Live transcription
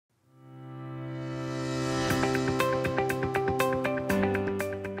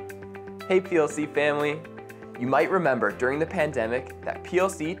Hey PLC family! You might remember during the pandemic that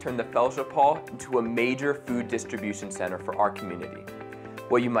PLC turned the Fellowship Hall into a major food distribution center for our community.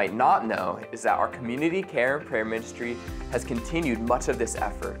 What you might not know is that our community care and prayer ministry has continued much of this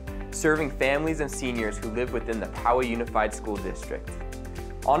effort, serving families and seniors who live within the Poway Unified School District.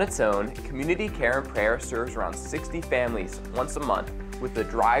 On its own, community care and prayer serves around 60 families once a month with a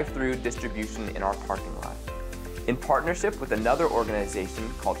drive-through distribution in our parking lot. In partnership with another organization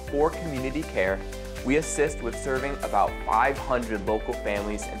called For Community Care, we assist with serving about 500 local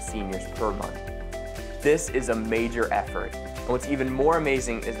families and seniors per month. This is a major effort, and what's even more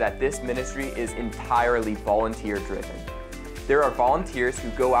amazing is that this ministry is entirely volunteer-driven. There are volunteers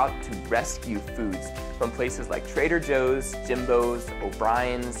who go out to rescue foods from places like Trader Joe's, Jimbo's,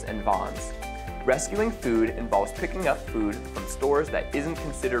 O'Brien's, and Vaughn's. Rescuing food involves picking up food from stores that isn't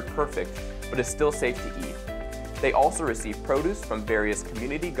considered perfect, but is still safe to eat. They also receive produce from various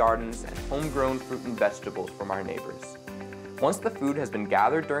community gardens and homegrown fruit and vegetables from our neighbors. Once the food has been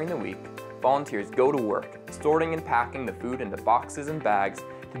gathered during the week, volunteers go to work, sorting and packing the food into boxes and bags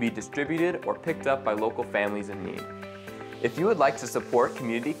to be distributed or picked up by local families in need. If you would like to support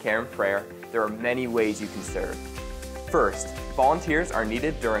community care and prayer, there are many ways you can serve. First, volunteers are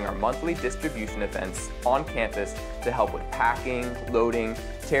needed during our monthly distribution events on campus to help with packing, loading,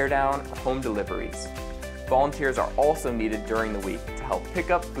 teardown, or home deliveries. Volunteers are also needed during the week to help pick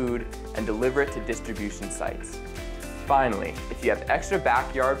up food and deliver it to distribution sites. Finally, if you have extra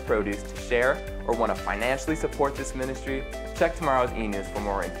backyard produce to share or want to financially support this ministry, check tomorrow's e-news for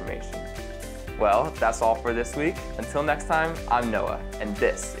more information. Well, that's all for this week. Until next time, I'm Noah, and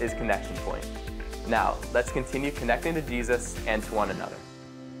this is Connection Point. Now, let's continue connecting to Jesus and to one another.